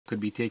could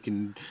be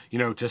taken, you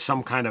know, to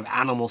some kind of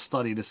animal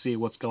study to see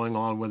what's going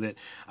on with it.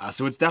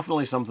 So it's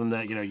definitely something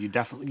that, you know, you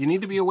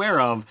need to be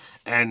aware of,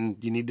 and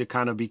you need to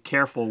kind of be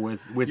careful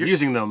with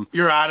using them.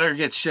 Your otter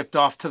gets shipped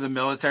off to the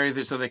military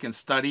so they can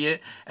study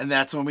it, and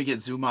that's when we get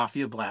Zoo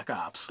Mafia Black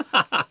Ops.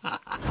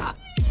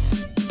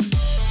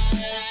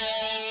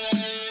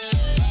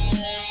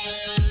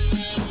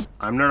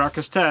 I'm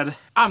Nerdarchy Ted.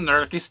 I'm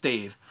Nerdarchy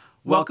Dave.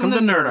 Welcome to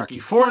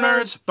Nerdarchy. For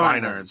nerds, by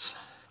nerds.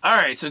 All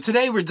right, so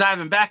today we're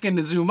diving back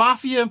into Zoo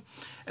Mafia,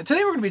 and today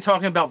we're going to be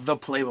talking about the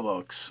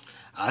Playbooks.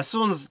 This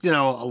one's, you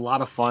know, a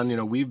lot of fun. You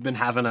know, we've been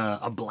having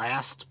a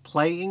blast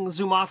playing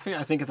Zoo Mafia.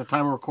 I think at the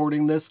time of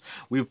recording this,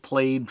 we've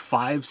played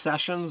 5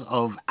 sessions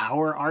of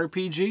our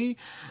RPG.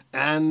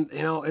 And,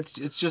 you know, it's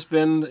just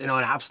been, you know,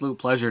 an absolute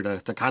pleasure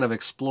to kind of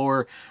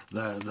explore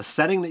the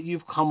setting that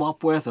you've come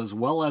up with, as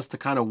well as to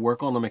kind of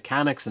work on the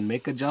mechanics and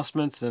make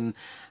adjustments and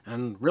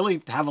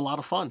really have a lot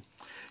of fun.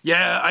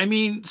 Yeah, I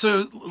mean,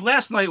 so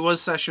last night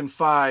was session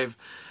 5,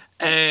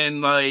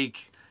 and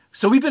like...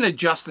 So we've been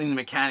adjusting the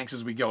mechanics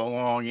as we go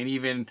along, and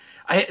even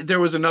there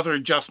was another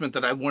adjustment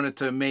that I wanted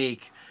to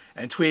make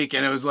and tweak,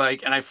 and it was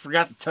like, and I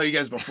forgot to tell you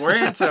guys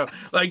beforehand. So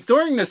like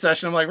during this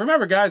session, I'm like,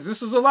 remember guys,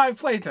 this is a live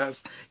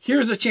playtest.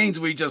 Here's a change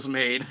we just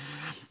made.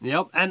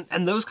 Yep,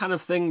 and those kind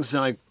of things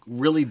like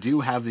really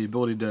do have the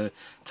ability to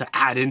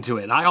add into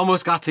it. And I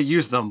almost got to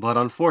use them, but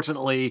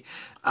unfortunately,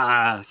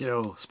 you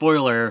know,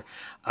 spoiler,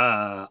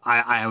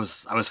 I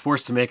was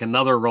forced to make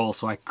another roll,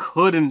 so I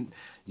couldn't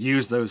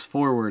use those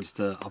forwards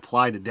to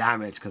apply to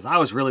damage, because I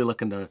was really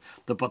looking to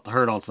put the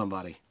hurt on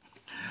somebody.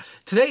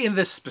 Today in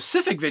this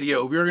specific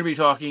video, we're going to be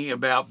talking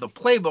about the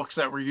playbooks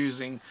that we're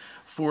using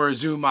for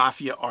Zoo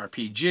Mafia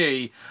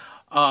RPG.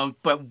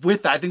 But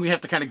with that, I think we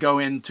have to kind of go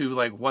into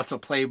like what's a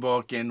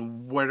playbook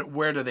and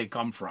where do they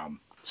come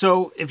from.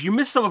 So if you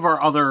missed some of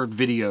our other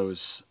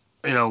videos,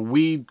 you know,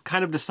 we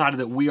kind of decided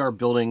that we are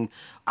building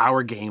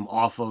our game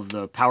off of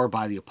the Powered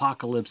by the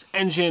Apocolypse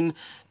engine.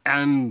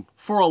 And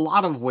for a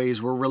lot of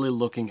ways, we're really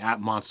looking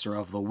at Monster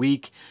of the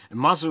Week. And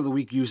Monster of the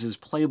Week uses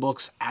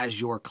playbooks as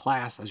your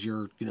class, as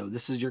your, you know,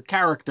 this is your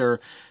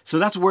character. So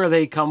that's where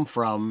they come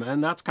from,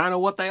 and that's kind of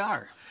what they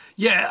are.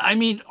 Yeah, I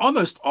mean,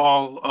 almost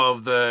all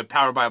of the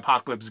Powered by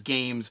Apocolypse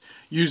games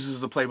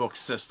uses the playbook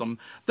system.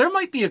 There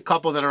might be a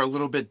couple that are a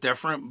little bit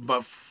different,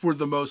 but for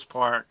the most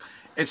part,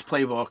 it's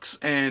playbooks.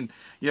 And,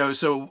 you know,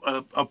 so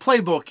a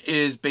playbook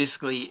is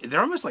basically,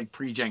 they're almost like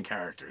pre-gen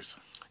characters.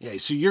 Yeah,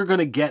 so you're going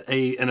to get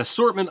an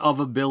assortment of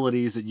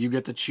abilities that you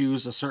get to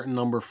choose a certain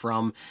number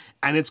from,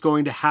 and it's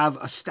going to have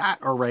a stat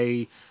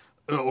array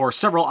or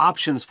several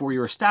options for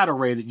your stat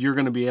array that you're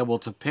going to be able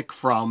to pick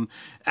from,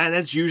 and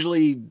it's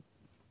usually,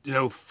 you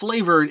know,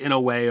 flavored in a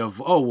way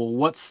of, oh, well,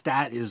 what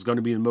stat is going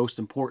to be the most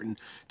important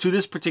to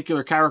this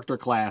particular character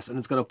class, and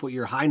it's going to put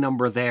your high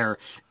number there,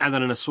 and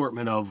then an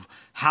assortment of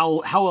how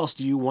else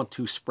do you want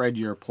to spread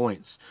your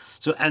points.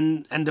 So,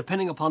 and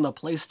depending upon the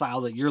play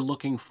style that you're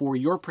looking for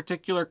your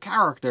particular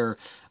character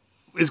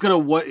is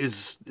going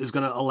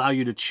to allow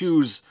you to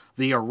choose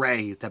the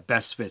array that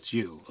best fits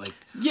you. Like,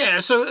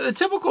 yeah, so a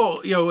typical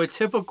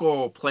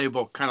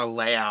playbook kind of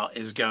layout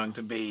is going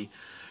to be,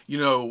 you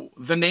know,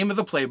 the name of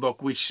the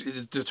playbook, which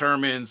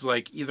determines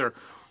like either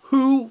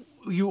who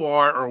you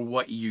are or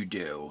what you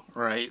do,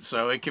 right?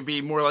 So it could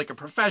be more like a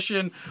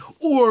profession,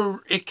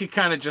 or it could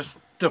kind of just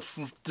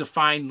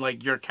define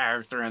like your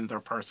character and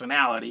their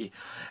personality.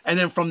 And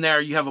then from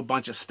there you have a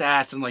bunch of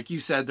stats, and like you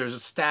said, there's a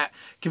stat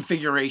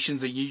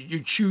configurations that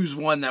you choose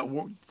one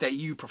that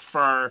you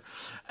prefer,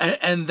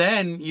 and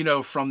then, you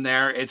know, from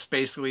there it's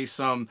basically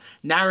some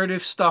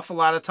narrative stuff a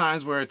lot of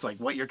times where it's like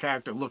what your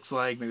character looks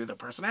like, maybe the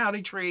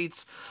personality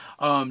traits.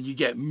 You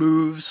get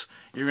moves.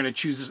 You're going to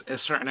choose a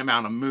certain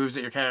amount of moves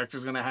that your character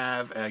is going to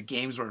have.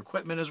 Games where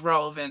equipment is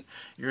relevant,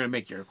 you're going to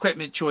make your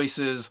equipment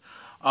choices.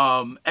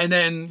 And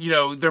then, you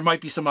know, there might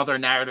be some other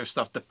narrative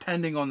stuff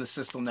depending on the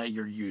system that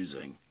you're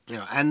using.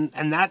 Yeah, and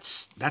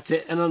that's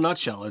it in a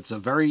nutshell. It's a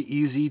very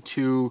easy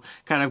to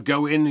kind of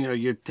go in, you know,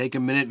 you take a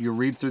minute, you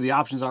read through the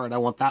options. All right, I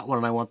want that one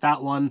and I want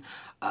that one.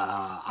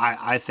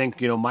 I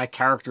think, you know, my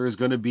character is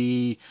going to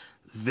be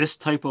this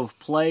type of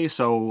play.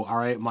 So, all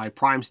right, my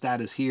prime stat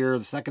is here.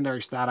 The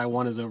secondary stat I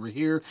want is over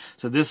here.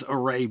 So this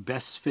array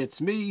best fits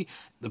me.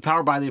 The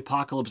Powered by the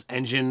Apocolypse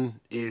engine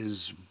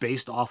is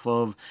based off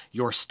of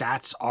your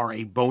stats are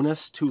a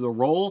bonus to the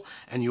roll,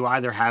 and you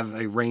either have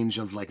a range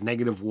of like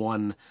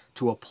 -1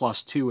 to a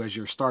 +2 as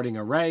your starting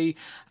array.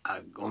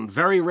 On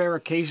very rare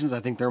occasions, I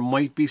think there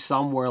might be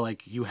some where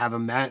like you have a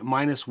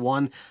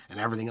 -1 and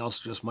everything else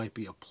just might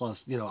be a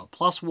plus, you know, a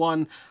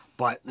 +1.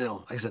 But, you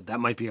know, like I said, that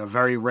might be a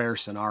very rare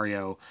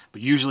scenario.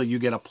 But usually you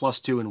get a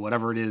 +2 in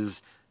whatever it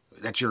is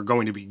that you're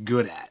going to be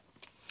good at.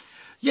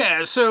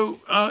 Yeah, so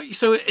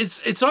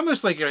it's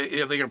almost like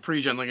a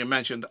pre-gen, like I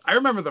mentioned. I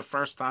remember the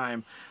first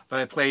time that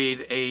I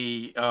played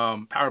a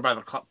Powered by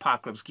the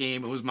Apocolypse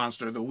game. It was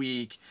Monster of the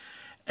Week,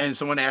 and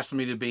someone asked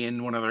me to be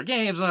in one of their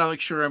games, and I was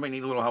like, sure, I might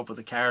need a little help with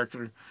the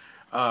character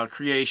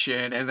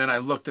creation. And then I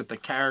looked at the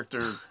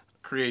character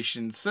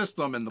creation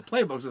system and the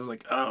playbooks, it's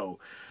like, oh,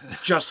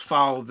 just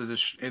follow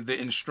the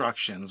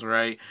instructions,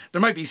 right?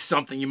 There might be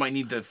something you might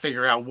need to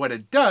figure out what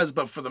it does,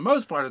 but for the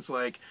most part, it's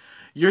like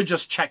you're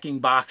just checking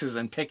boxes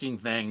and picking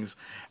things,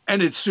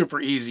 and it's super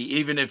easy,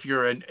 even if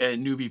you're a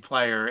newbie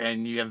player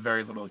and you have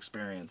very little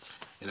experience.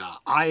 You know,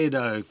 I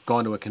had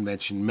gone to a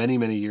convention many,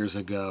 many years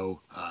ago,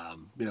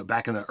 you know,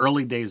 back in the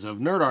early days of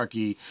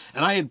Nerdarchy,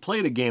 and I had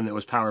played a game that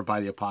was powered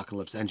by the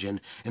Apocolypse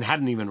engine and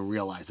hadn't even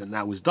realized it, and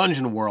that was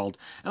Dungeon World,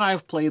 and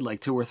I've played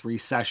like 2 or 3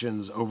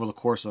 sessions over the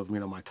course of, you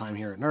know, my time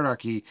here at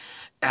Nerdarchy,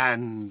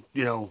 and,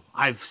 you know,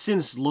 I've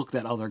since looked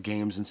at other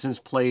games and since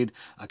played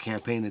a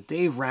campaign that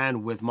Dave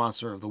ran with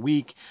Monster of the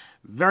Week.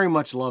 Very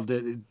much loved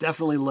it. It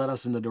definitely led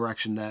us in the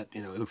direction that,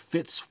 you know, it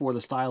fits for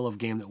the style of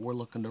game that we're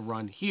looking to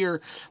run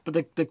here.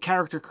 But the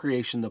character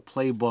creation, the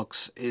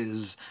playbooks,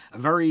 is a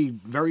very,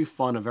 very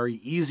fun, a very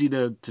easy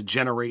to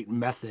generate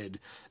method,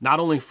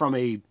 not only from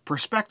a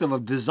perspective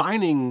of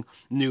designing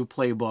new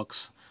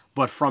playbooks,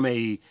 but from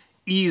a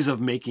ease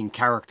of making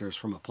characters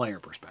from a player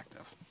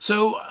perspective.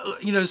 So,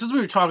 you know, since we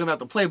were talking about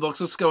the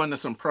playbooks, let's go into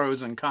some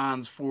pros and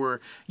cons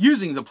for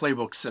using the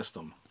playbook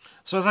system.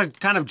 So as I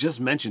kind of just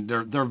mentioned,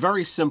 they're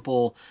very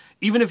simple.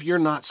 Even if you're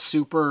not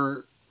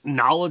super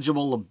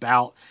knowledgeable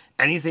about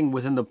anything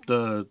within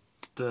the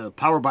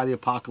Powered by the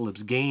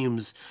Apocolypse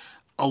games,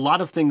 a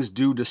lot of things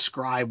do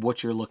describe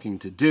what you're looking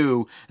to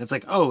do. It's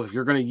like, oh, if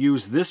you're going to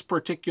use this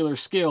particular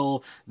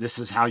skill, this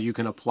is how you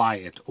can apply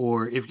it.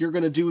 Or if you're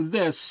going to do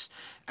this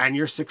and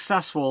you're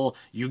successful,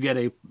 you get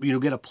a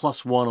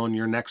 +1 on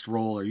your next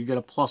roll, or you get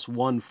a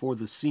 +1 for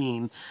the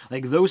scene.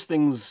 Like those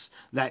things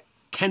that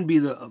can be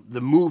the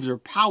moves or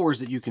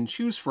powers that you can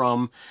choose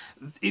from.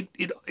 It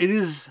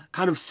is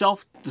kind of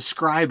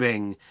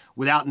self-describing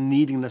without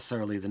needing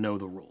necessarily to know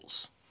the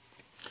rules.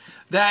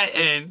 That,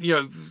 and, you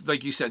know,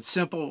 like you said,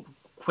 simple,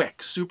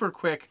 quick, super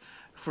quick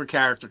for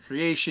character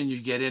creation. You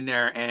get in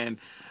there and,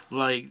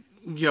 like,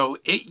 you know,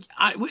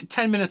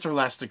 10 minutes or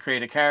less to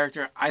create a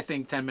character. I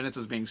think 10 minutes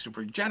is being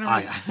super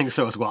generous. I think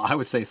so as well. I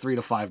would say 3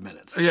 to 5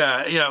 minutes.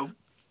 Yeah, you know,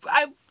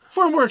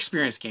 for a more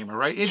experienced gamer,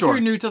 right? If you're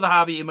new to the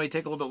hobby, it might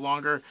take a little bit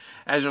longer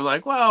as you're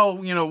like, well,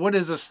 you know, what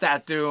does a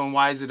stat do and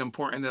why is it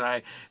important that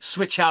I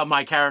switch how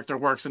my character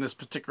works in this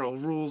particular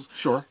rules?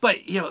 Sure.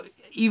 But, you know,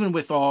 even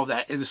with all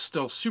that, it is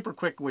still super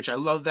quick, which I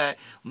love that.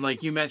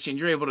 Like you mentioned,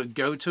 you're able to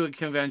go to a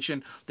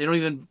convention. They don't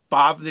even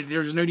bother.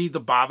 There's no need to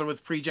bother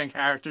with pre-gen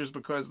characters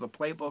because the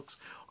playbooks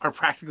are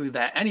practically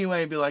that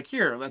anyway. And be like,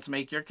 here, let's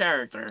make your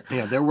character.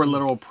 Yeah, there were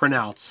literal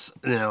printouts,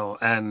 you know,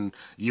 and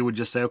you would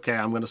just say, okay,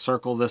 I'm going to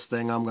circle this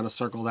thing. I'm going to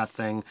circle that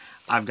thing.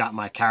 I've got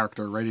my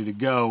character ready to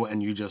go,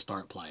 and you just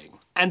start playing.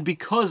 And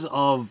because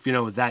of, you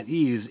know, that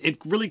ease, it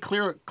really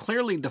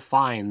clearly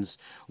defines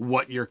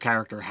what your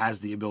character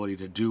has the ability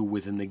to do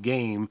within the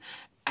game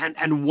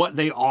and what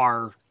they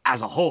are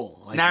as a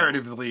whole. Like,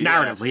 narratively,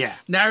 yeah.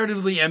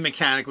 Narratively and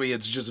mechanically,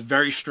 it's just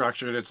very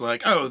structured. It's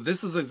like, oh,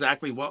 this is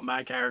exactly what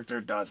my character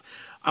does.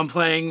 I'm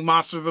playing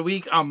Monster of the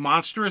Week. I'm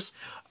monstrous.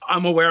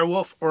 I'm a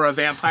werewolf or a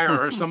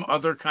vampire or some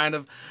other kind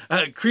of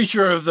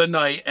creature of the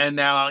night, and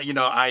now, you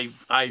know,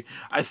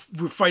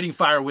 we're fighting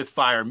fire with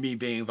fire, me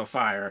being the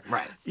fire,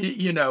 right?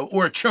 You know,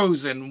 or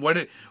chosen. What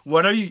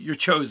are you? You're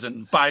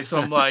chosen by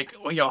some, like,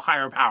 you know,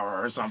 higher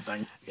power or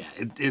something. Yeah,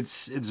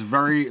 it's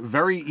very,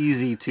 very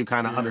easy to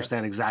kind of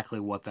understand exactly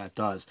what that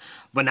does.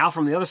 But now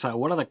from the other side,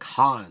 what are the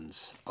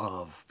cons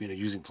of, you know,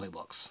 using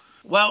playbooks?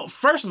 Well,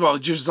 first of all,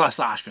 just less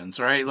options,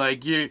 right?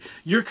 Like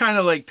you're kind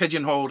of like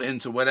pigeonholed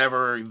into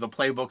whatever the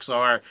playbooks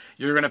are.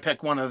 You're going to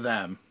pick one of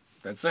them.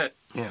 That's it.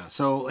 Yeah.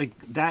 So like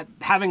that,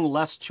 having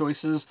less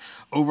choices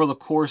over the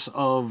course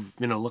of,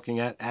 you know,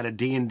 looking at a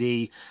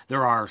D&D,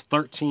 there are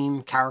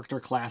 13 character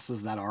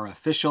classes that are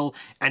official,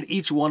 and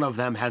each one of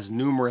them has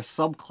numerous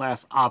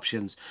subclass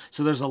options.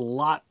 So there's a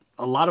lot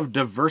of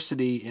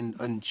diversity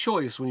in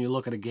choice when you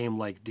look at a game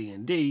like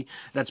D&D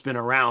that's been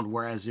around.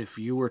 Whereas if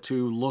you were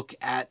to look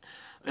at,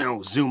 you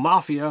know, Zoo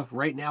Mafia,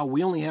 right now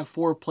we only have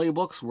 4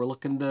 playbooks. We're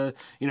looking to,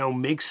 you know,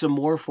 make some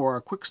more for our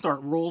quick start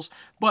rules,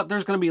 but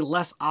there's going to be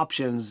less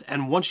options.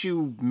 And once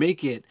you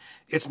make it,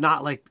 it's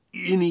not like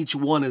in each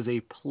one is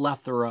a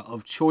plethora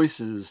of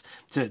choices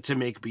to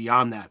make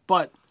beyond that.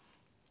 But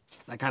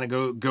that kind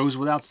of goes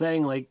without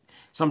saying, like,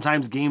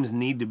 sometimes games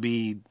need to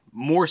be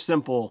more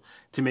simple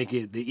to make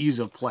it the ease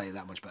of play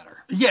that much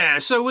better. Yeah,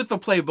 so with the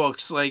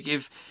playbooks, like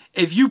if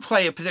you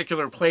play a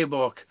particular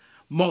playbook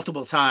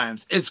multiple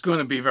times, it's going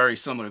to be very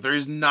similar. There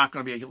is not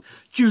going to be a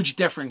huge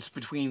difference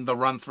between the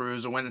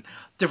run-throughs or when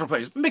different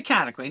players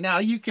mechanically. Now,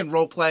 you can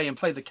role play and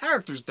play the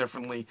characters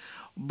differently,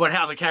 but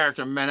how the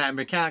character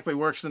mechanically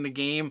works in the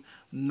game,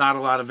 not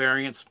a lot of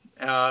variance.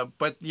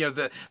 But, you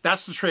know,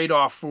 that's the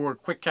trade-off for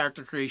quick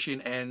character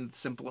creation and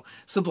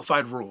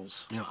simplified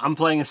rules. You know, I'm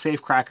playing a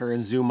safecracker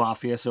in Zoo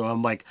Mafia, so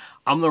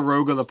I'm the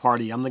rogue of the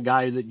party. I'm the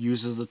guy that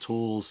uses the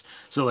tools.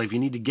 So if you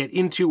need to get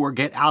into or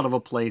get out of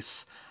a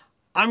place,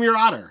 I'm your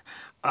otter.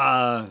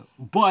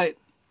 But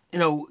you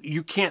know,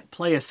 you can't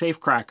play a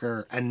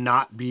safecracker and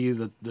not be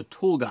the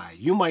tool guy.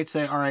 You might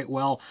say, all right,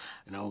 well,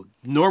 you know,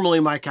 normally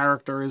my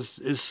character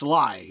is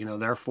sly, you know,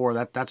 therefore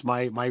that's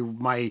my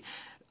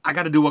I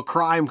got to do a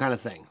crime kind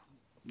of thing.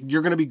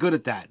 You're going to be good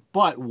at that.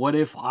 But what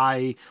if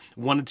I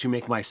wanted to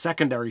make my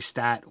secondary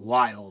stat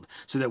wild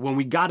so that when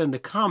we got into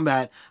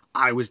combat,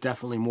 I was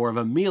definitely more of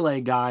a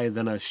melee guy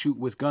than a shoot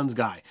with guns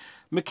guy.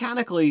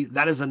 Mechanically,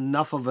 that is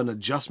enough of an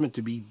adjustment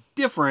to be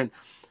different,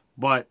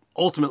 but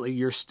ultimately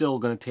you're still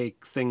going to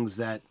take things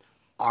that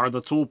are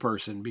the tool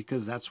person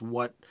because that's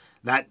what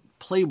that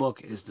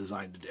playbook is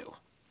designed to do.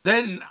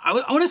 Then I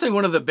want to say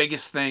one of the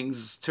biggest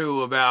things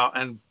too about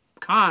and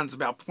cons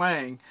about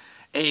playing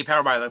a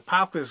Powered by the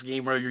Apocalypse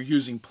game where you're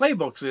using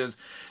playbooks is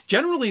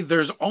generally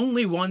there's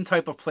only one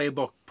type of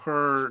playbook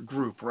per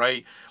group,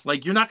 right?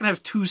 Like you're not gonna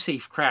have 2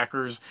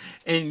 safecrackers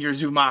in your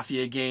Zoo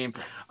Mafia game.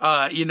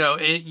 In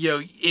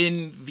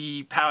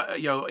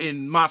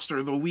Monster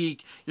of the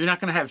Week, you're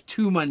not gonna have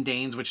 2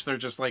 mundanes, which they're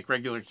just like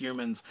regular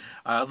humans.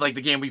 Like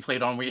the game we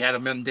played on, we had a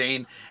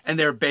mundane, and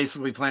they're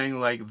basically playing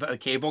like the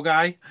cable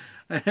guy.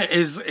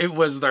 It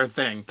was their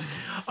thing.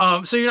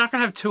 So you're not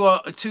gonna have two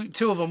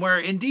of them. Where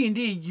in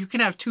D&D you can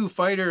have 2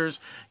 fighters.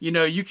 You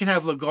know, you can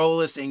have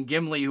Legolas and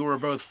Gimli who are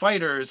both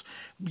fighters,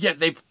 yet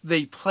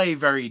they play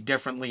very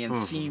differently and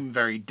seem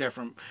very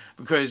different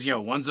because, you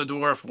know, one's a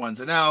dwarf, one's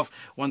an elf,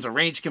 one's a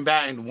ranged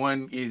combatant,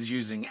 one is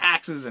using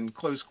axes in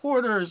close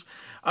quarters,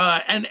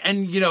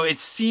 and you know, it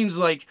seems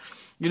like,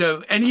 you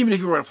know, and even if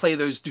you were to play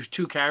those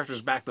 2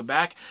 characters back to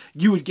back,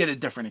 you would get a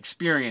different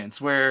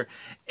experience. Where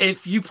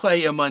if you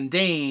play a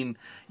mundane,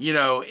 you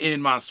know,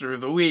 in Monster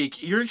of the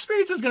Week, your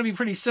experience is going to be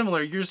pretty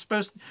similar. You're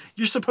supposed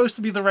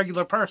to be the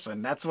regular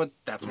person. That's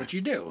what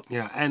you do.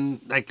 Yeah, and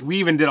like we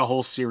even did a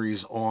whole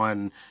series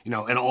on, you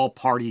know, an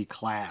all-party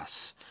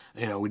class.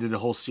 You know, we did a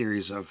whole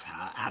series of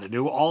how to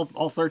do all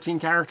 13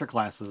 character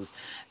classes,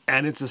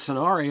 and it's a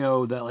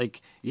scenario that,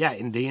 like, yeah,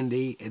 in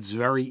D&D, it's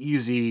very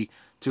easy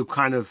to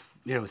kind of,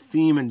 you know,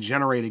 theme and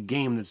generate a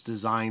game that's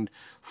designed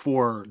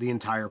for the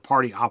entire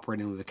party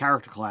operating with a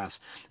character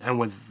class. And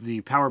with the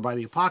Powered by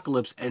the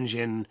Apocalypse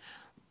engine,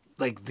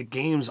 like, the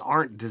games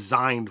aren't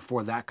designed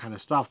for that kind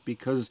of stuff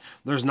because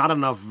there's not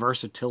enough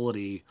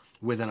versatility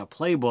within a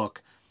playbook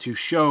to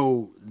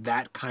show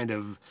that kind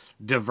of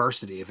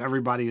diversity. If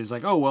everybody is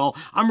like, oh, well,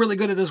 I'm really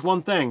good at this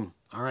one thing.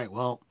 All right,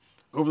 well,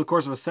 over the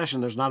course of a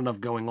session, there's not enough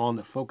going on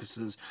that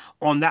focuses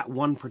on that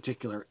one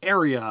particular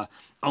area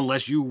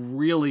unless you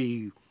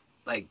really,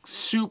 like,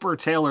 super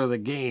tailor the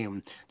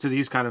game to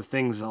these kind of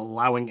things,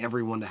 allowing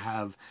everyone to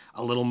have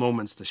a little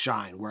moments to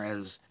shine.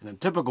 Whereas in a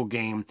typical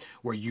game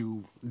where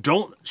you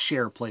don't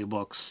share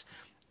playbooks,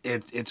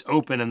 it's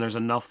open and there's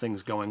enough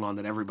things going on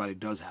that everybody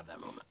does have that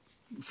moment.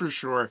 For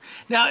sure.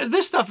 Now, if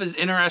this stuff is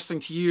interesting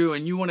to you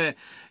and you want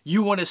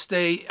to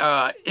stay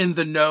in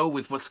the know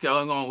with what's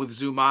going on with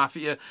Zoo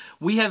Mafia,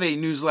 we have a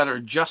newsletter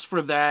just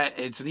for that.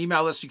 It's an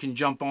email list you can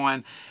jump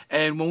on,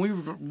 and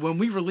when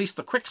we release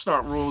the quick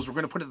start rules, we're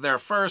going to put it there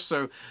first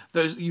so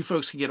you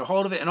folks can get a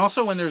hold of it. And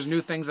also when there's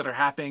new things that are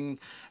happening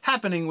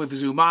with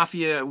Zoo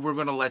Mafia, we're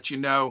going to let you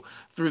know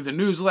through the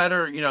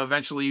newsletter. You know,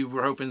 eventually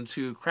we're hoping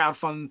to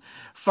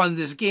fund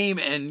this game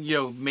and, you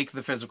know, make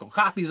the physical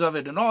copies of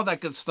it and all that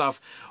good stuff.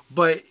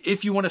 But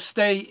if you want to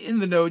stay in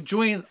the know,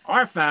 join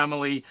our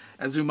family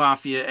at Zoo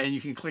Mafia, and you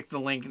can click the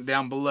link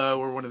down below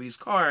or one of these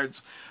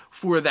cards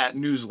for that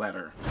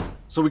newsletter.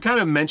 So we kind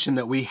of mentioned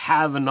that we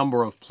have a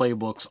number of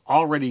playbooks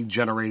already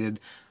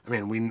generated. I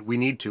mean, we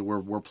need to.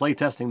 We're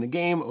playtesting the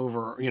game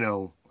over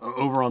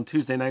on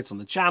Tuesday nights on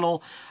the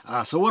channel.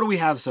 So what do we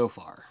have so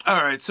far?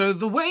 All right. So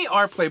the way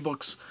our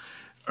playbooks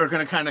are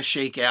going to kind of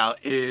shake out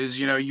is,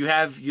 you know, you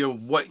have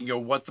what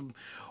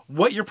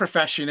your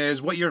profession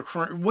is, what your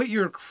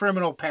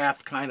criminal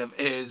path kind of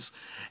is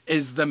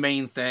the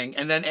main thing.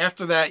 And then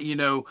after that, you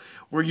know,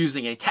 we're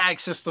using a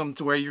tag system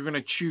to where you're going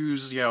to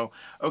choose, you know,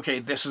 okay,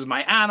 this is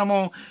my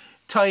animal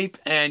type,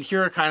 and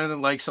here are kind of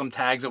like some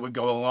tags that would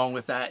go along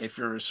with that. If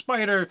you're a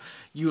spider,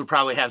 you would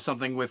probably have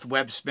something with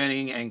web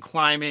spinning and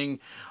climbing.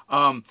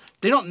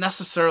 They don't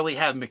necessarily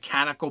have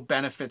mechanical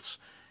benefits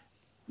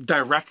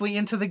directly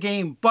into the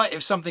game, but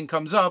if something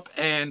comes up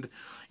and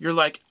you're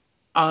like,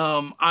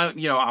 I'm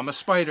a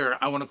spider,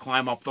 I want to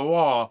climb up the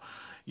wall,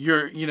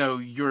 your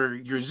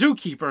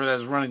zookeeper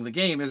that's running the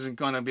game isn't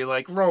going to be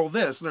like, roll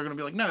this. They're going to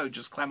be like, no,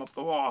 just climb up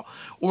the wall.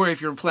 Or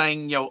if you're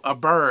playing, you know, a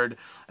bird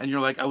and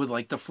you're like, I would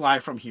like to fly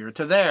from here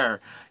to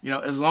there. You know,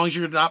 as long as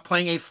you're not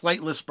playing a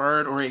flightless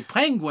bird or a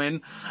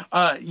penguin,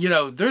 you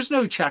know, there's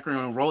no checker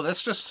and roll.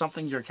 That's just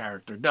something your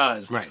character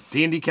does. Right.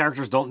 D&D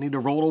characters don't need to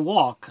roll to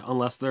walk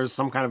unless there's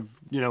some kind of,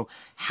 you know,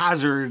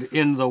 hazard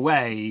in the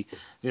way.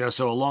 You know,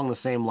 so along the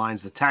same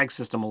lines, the tag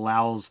system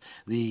allows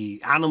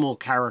the animal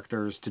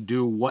characters to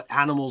do what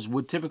animals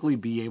would typically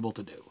be able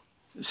to do.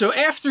 So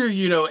after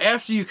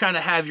you kind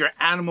of have your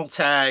animal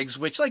tags,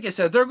 which, like I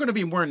said, they're going to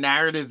be more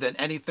narrative than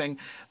anything.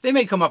 They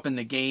may come up in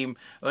the game.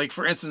 Like,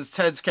 for instance,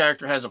 Ted's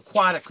character has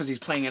aquatic because he's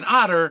playing an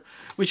otter,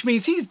 which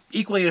means he's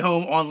equally at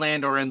home on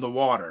land or in the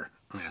water.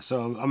 Yeah,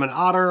 so I'm an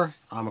otter,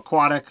 I'm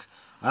aquatic,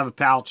 I have a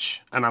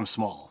pouch, and I'm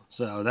small.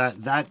 So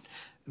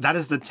that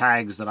is the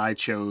tags that I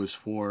chose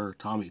for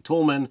Tommy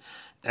Toolman.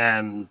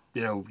 And,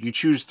 you know, you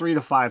choose 3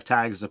 to 5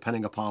 tags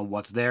depending upon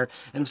what's there.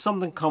 And if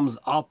something comes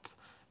up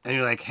and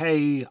you're like,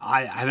 hey,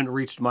 I haven't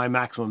reached my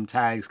maximum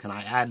tags, can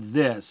I add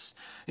this?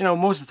 You know,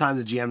 most of the time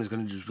the GM is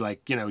going to just be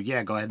like, you know,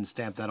 yeah, go ahead and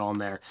stamp that on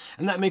there.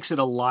 And that makes it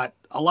a lot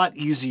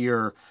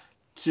easier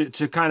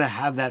to kind of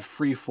have that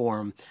free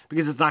form,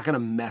 because it's not going to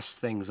mess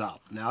things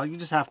up. Now, you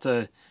just have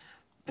to,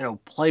 you know,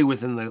 play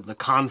within the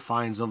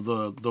confines of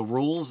the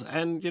rules,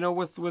 and, you know,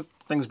 with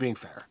things being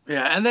fair.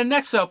 Yeah, and then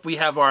next up we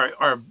have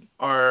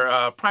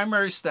our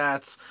primary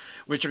stats,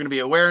 which are going to be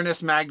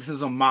awareness,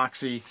 magnetism,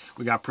 moxie.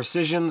 We got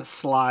precision,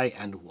 sly,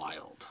 and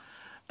wild.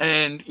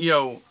 And, you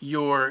know,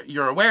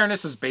 your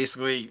awareness is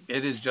basically,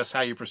 it is just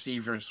how you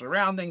perceive your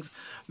surroundings.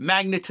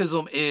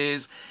 Magnetism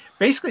is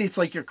basically, it's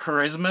like your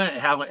charisma,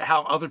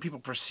 how other people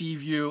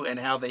perceive you and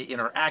how they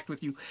interact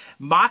with you.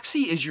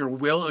 Moxie is your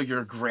will or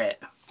your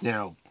grit. You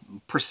know,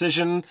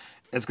 precision,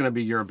 it's going to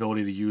be your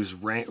ability to use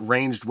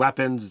ranged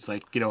weapons. It's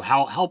like, you know,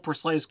 how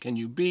precise can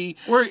you be?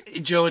 Or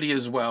agility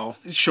as well.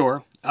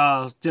 Sure.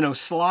 You know,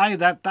 sly,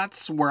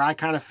 that's where I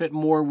kind of fit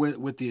more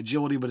with the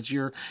agility, but it's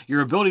your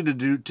ability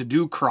to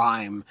do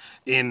crime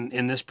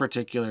in this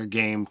particular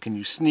game. Can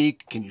you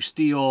sneak? Can you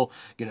steal?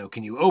 You know,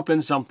 can you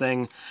open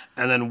something?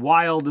 And then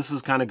wild, this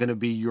is kind of going to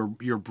be your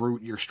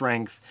brute, your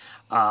strength.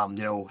 You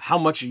know, how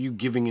much are you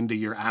giving into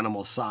your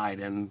animal side?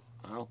 And,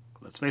 well,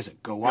 let's face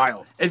it, go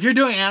wild. If you're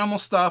doing animal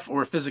stuff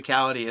or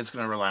physicality, it's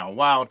going to rely on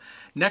wild.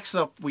 Next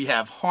up, we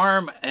have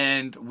harm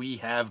and we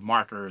have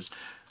markers.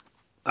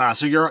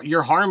 So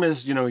your harm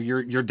is, you know,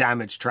 your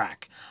damage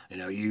track. You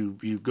know,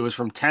 you goes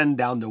from 10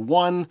 down to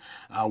 1.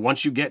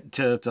 Once you get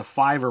to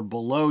 5 or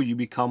below, you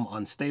become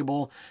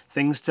unstable.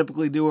 Things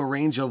typically do a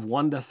range of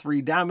 1 to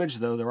 3 damage,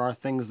 though there are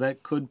things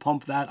that could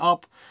pump that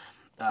up.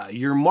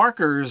 Your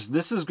markers,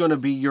 this is going to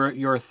be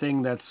your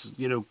thing that's,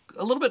 you know,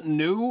 a little bit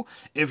new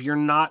if you're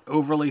not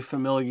overly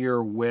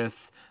familiar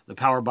with the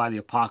Powered by the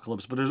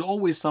Apocalypse, but there's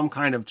always some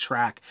kind of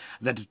track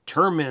that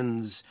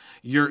determines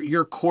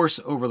your course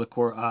over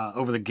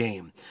the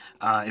game.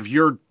 If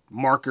your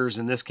markers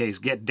in this case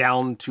get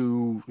down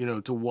to, you know,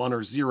 to 1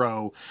 or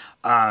 0,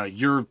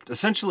 you're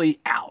essentially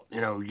out.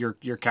 You know,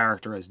 your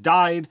character has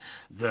died.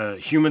 The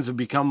humans have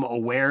become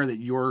aware that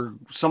you're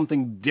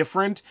something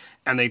different,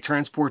 and they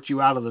transport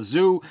you out of the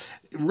zoo.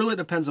 It really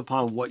depends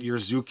upon what your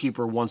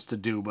zookeeper wants to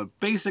do, but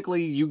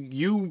basically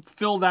you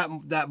fill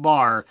that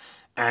bar,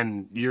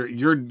 and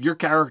your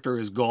character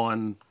is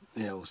gone.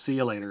 You know, see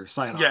you later.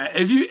 Sign off. Yeah,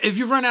 if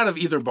you run out of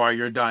either bar,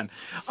 you're done.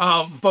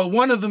 But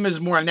one of them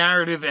is more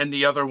narrative, and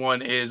the other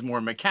one is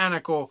more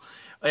mechanical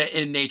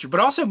in nature. But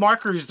also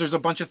markers, there's a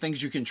bunch of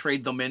things you can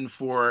trade them in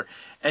for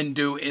and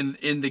do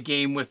in the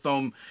game with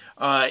them.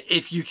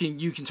 If you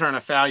can turn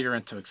a failure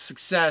into a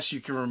success.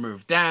 You can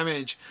remove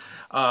damage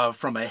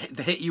from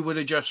the hit you would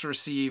have just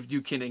received.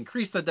 You can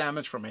increase the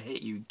damage from a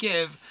hit you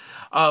give.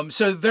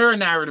 So they're a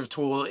narrative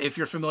tool. If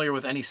you're familiar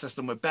with any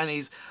system with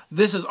bennies,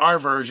 this is our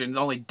version.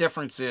 The only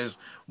difference is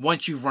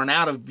once you've run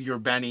out of your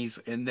bennies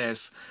in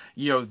this,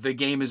 you know, the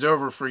game is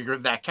over for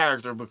that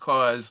character,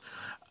 because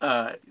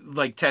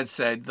like Ted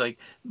said, like,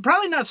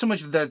 probably not so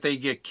much that they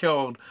get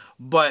killed,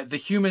 but the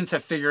humans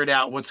have figured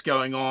out what's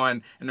going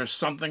on, and there's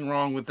something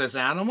wrong with this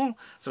animal,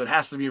 so it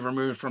has to be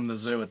removed from the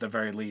zoo at the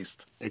very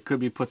least. It could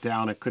be put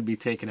down, it could be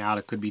taken out,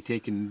 it could be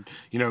taken,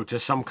 you know, to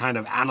some kind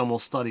of animal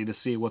study to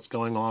see what's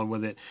going on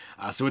with it.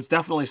 So it's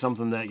definitely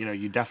something that, you know,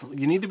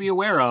 you need to be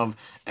aware of,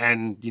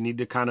 and you need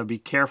to kind of be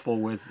careful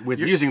with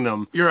using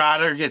them. Your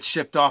otter gets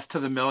shipped off to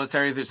the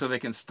military so they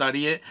can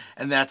study it,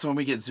 and that's when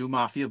we get Zoo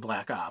Mafia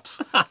Black Ops.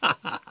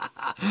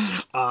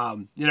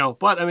 You know,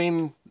 but I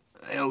mean,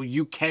 you know,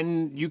 you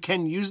can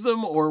use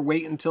them, or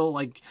wait until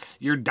like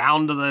you're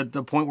down to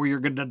the point where you're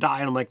going to die,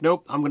 and I'm like,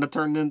 nope, I'm going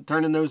to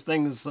turn in those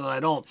things so I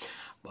don't.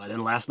 But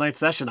in last night's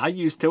session, I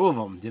used 2 of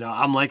them. You know,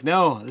 I'm like,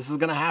 no, this is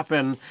going to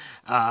happen,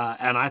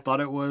 and I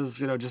thought it was,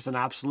 you know, just an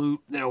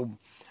absolute, you know,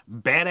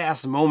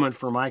 badass moment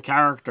for my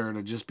character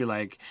to just be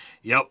like,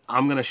 yep,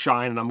 I'm going to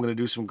shine and I'm going to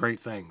do some great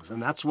things,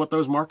 and that's what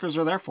those markers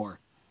are there for.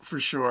 For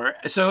sure.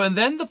 So, and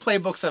then the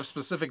playbooks have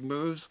specific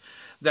moves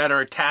that are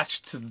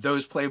attached to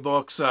those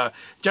playbooks.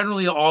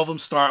 Generally, all of them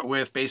start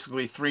with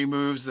basically 3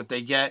 moves that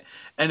they get,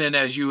 and then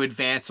as you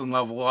advance and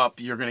level up,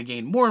 you're going to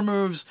gain more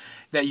moves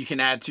that you can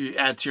add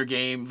to your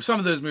game. Some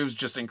of those moves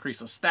just increase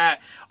a stat.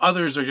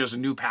 Others are just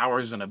new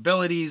powers and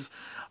abilities.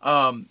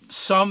 Some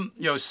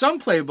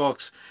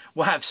playbooks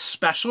will have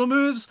special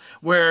moves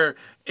where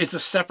it's a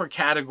separate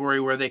category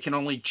where they can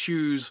only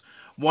choose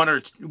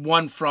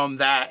one from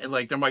that.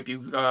 Like there might be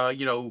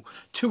 2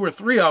 or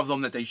 3 of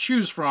them that they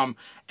choose from,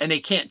 and they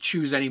can't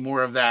choose any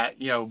more of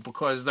that, you know,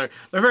 because they're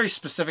very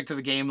specific to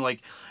the game.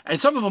 Like,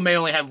 and some of them may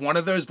only have one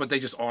of those, but they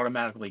just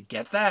automatically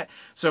get that.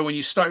 So when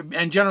you start,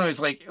 and generally it's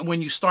like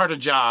when you start a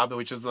job,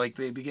 which is like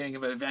the beginning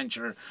of an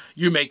adventure,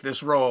 you make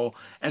this roll,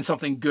 and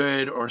something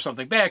good or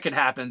something bad could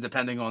happen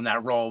depending on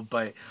that roll.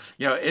 But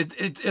you know,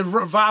 it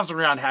revolves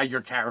around how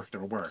your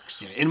character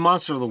works. Yeah, in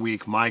Monster of the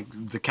Week,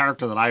 the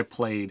character that I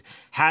played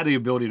had the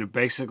ability to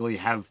basically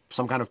have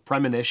some kind of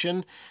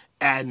premonition,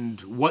 And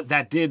what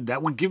that did,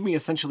 that would give me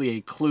essentially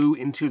a clue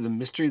into the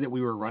mystery that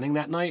we were running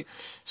that night.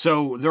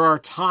 So there are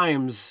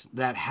times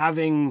that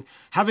having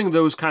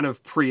those kind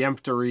of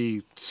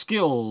preemptory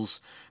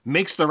skills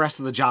makes the rest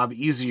of the job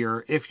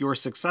easier if you're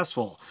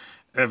successful.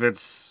 If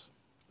it's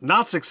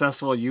not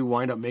successful, you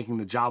wind up making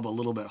the job a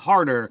little bit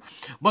harder.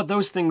 But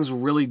those things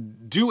really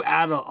do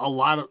add a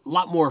lot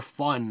more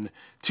fun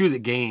to the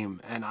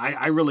game. And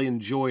I really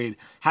enjoyed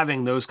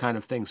having those kind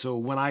of things. So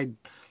when I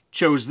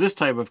chose this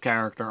type of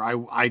character,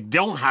 I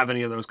don't have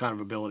any of those kind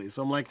of abilities.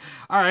 So I'm like,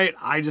 all right,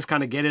 I just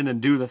kind of get in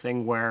and do the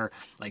thing where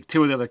like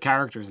two of the other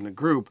characters in the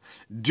group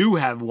do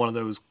have one of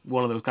those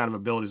kind of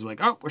abilities. Like,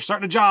 oh, we're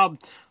starting a job.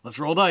 Let's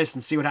roll dice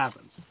and see what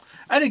happens.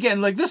 And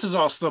again, like this is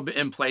all still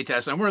in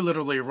playtest, and we're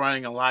literally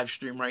running a live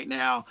stream right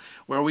now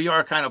where we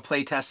are kind of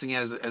playtesting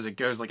as it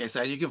goes. Like I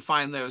said, you can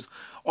find those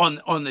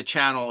on the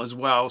channel as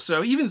well.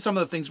 So even some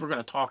of the things we're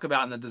going to talk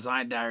about in the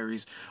design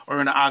diaries are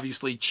going to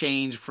obviously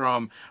change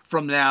from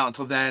now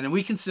until then. And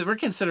we're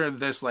considering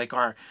this like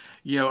our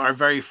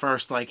very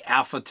first like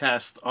alpha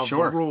test of the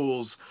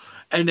rules.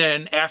 And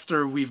then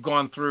after we've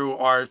gone through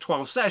our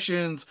 12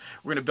 sessions,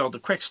 we're going to build the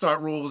quick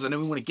start rules, and then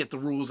we want to get the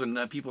rules in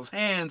people's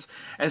hands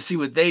and see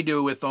what they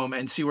do with them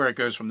and see where it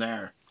goes from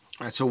there.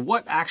 All right, so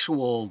what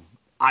actual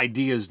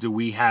ideas do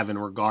we have in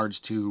regards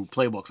to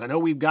playbooks? I know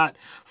we've got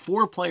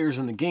 4 players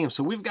in the game,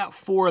 so we've got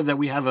 4 that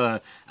we have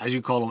as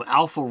you call them,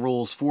 alpha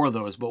rules for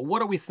those. But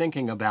what are we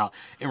thinking about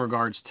in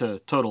regards to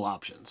total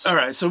options? All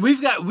right, so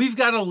we've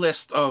got a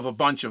list of a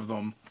bunch of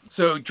them.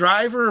 So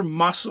driver,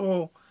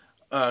 muscle,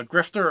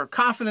 grifter,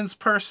 confidence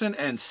person,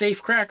 and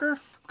safecracker.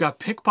 We've got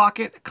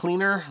pickpocket,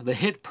 cleaner, the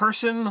hit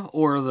person,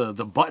 or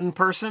the button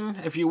person,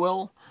 if you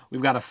will.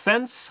 We've got a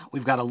fence,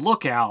 we've got a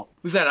lookout.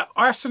 We've got an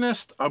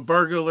arsonist, a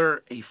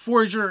burglar, a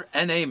forger,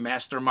 and a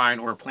mastermind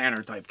or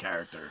planner type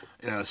character.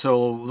 Yeah,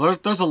 so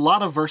there's a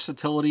lot of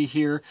versatility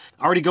here.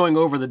 Already going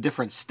over the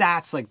different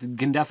stats, like you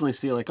can definitely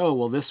see like, oh,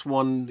 well, this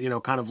one,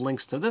 kind of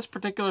links to this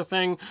particular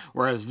thing,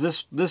 whereas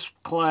this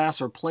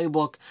class or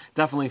playbook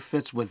definitely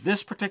fits with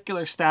this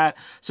particular stat.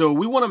 So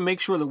we want to make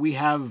sure that we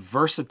have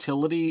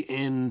versatility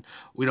in,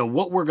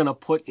 what we're going to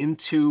put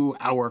into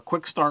our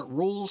quick start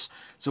rules.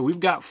 So we've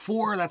got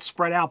 4 that's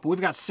spread out, but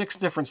we've got 6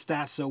 different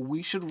stats, so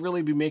we should really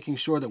be making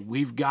sure that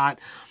we've got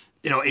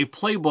a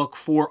playbook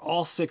for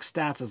all 6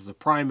 stats as the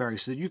primary,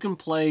 so that you can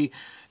play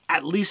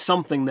at least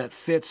something that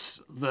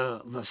fits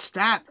the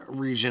stat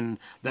region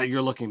that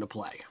you're looking to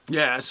play.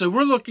 Yeah, so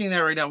we're looking at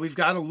right now, we've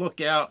got a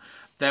lookout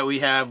that we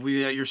got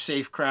your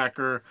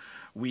safecracker,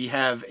 we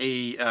have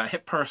a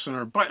hit person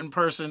or button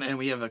person, and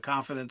we have a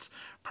confidence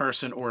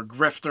person or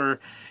grifter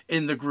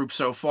in the group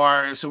so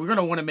far. So we're going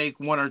to want to make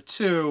 1 or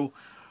 2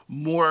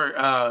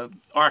 more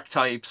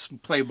archetypes,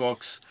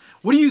 playbooks.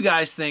 What do you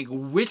guys think?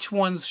 Which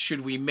ones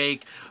should we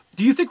make?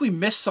 Do you think we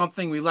missed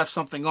something? We left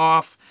something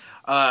off?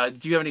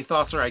 Do you have any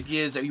thoughts or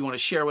ideas that you want to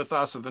share with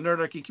us or the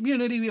Nerdarchy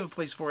community? We have a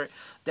place for it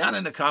down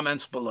in the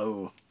comments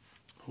below.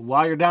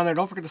 While you're down there,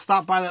 don't forget to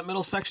stop by that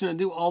middle section and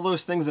do all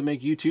those things that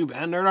make YouTube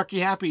and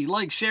Nerdarchy happy.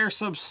 Like, share,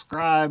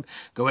 subscribe.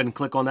 Go ahead and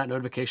click on that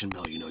notification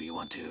bell. You know you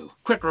want to.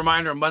 Quick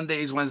reminder,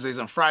 Mondays, Wednesdays,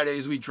 and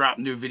Fridays, we drop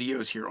new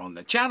videos here on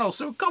the channel,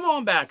 so come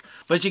on back.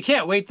 But you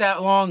can't wait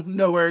that long.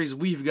 No worries.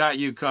 We've got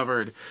you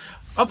covered.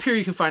 Up here,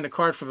 you can find a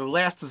card for the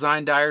last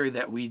design diary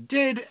that we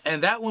did,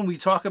 and that one we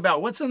talk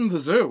about what's in the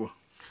zoo.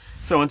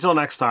 So until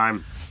next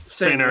time,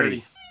 stay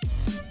nerdy.